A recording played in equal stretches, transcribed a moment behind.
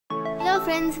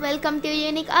friends, welcome to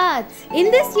Uniq Art. In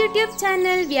this YouTube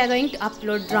channel, we are going to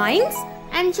upload drawings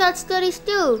And short stories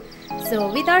too.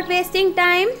 So without wasting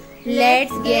time,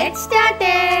 let's get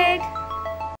started.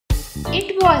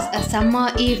 It was a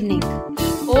summer evening.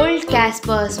 Old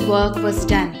Casper's work was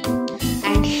done,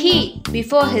 and he,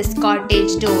 before his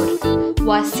cottage door,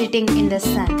 was sitting in the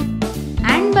sun.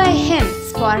 And by him,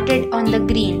 spotted on the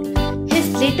green,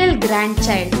 his little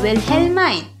grandchild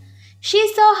Wilhelmine. She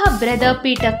saw her brother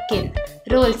Peterkin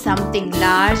roll something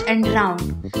large and round,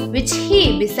 which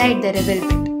he beside the river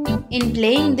pit, in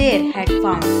playing there, had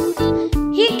found.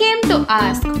 He came to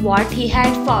ask what he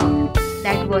had found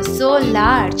that was so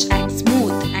large and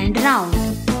smooth and round.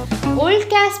 Old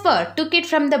Casper took it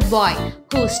from the boy,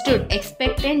 who stood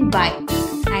expectant by,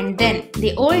 and then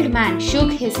the old man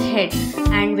shook his head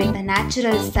and with a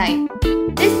natural sigh,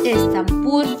 "This is some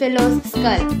poor fellow's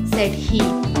skull," said he,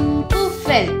 "who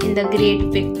fell in the great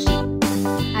victory.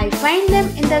 I find them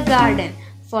in the garden,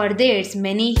 for there's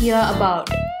many here about,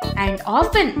 and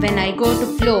often when I go to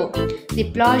plough, the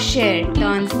plowshare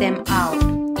turns them out.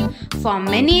 For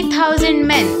many thousand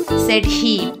men," said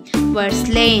he, "were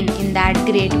slain in that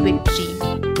great victory.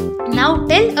 Now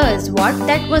tell us what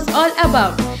that was all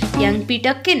about, young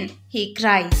Peterkin," he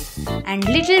cries, and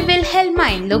little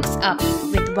Wilhelmine looks up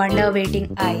with wonder-waiting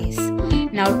eyes.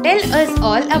 "Now tell us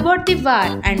all about the war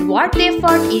and what they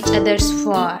fought each other's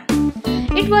for."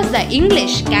 "It was the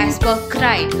English," Casper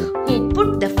cried, "who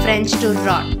put the French to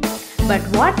rot. But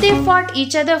what they fought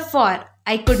each other for,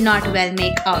 I could not well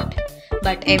make out.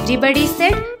 But everybody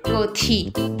said," quoth he,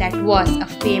 "that was a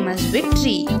famous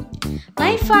victory.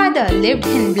 My father lived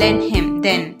in Blenheim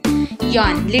then,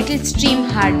 yon little stream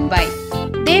hard by.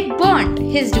 They burnt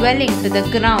his dwelling to the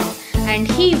ground,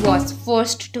 and he was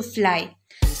forced to fly.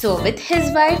 So with his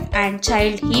wife and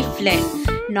child he fled,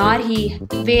 nor he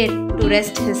where to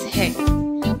rest his head.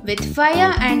 With fire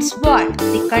and sword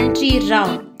the country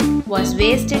round was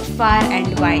wasted far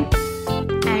and wide,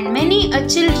 and many a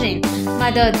children,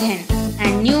 mother then,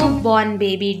 and newborn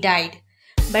baby died.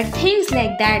 But things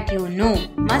like that, you know,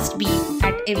 must be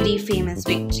at every famous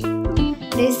victory.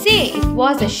 They say it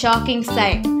was a shocking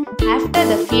sight after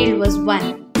the field was won,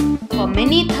 for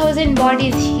many thousand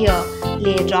bodies here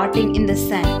lay rotting in the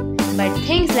sun. But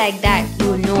things like that,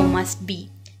 you know, must be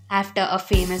after a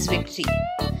famous victory.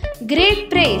 Great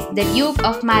praise the Duke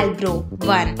of Marlborough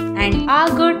won, and our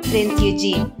good Prince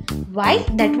Eugene." "Why,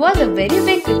 that was a very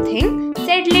big thing,"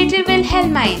 said little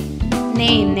Wilhelmine.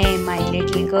 "Nay, nay, my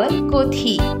little girl," quoth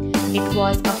he, "it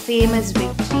was a famous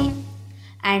victory.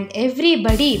 And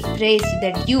everybody praised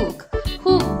the Duke,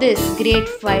 who this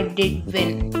great fight did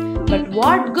win. But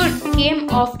what good came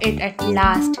of it at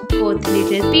last?" quoth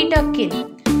little Peterkin.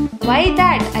 "Why,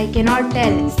 that I cannot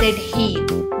tell," said he,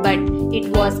 "but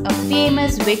it was a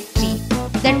famous victory."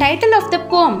 The title of the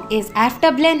poem is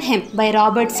After Blenheim by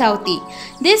Robert Southey.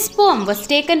 This poem was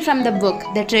taken from the book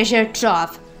The Treasure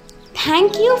Trove.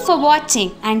 Thank you for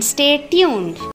watching and stay tuned.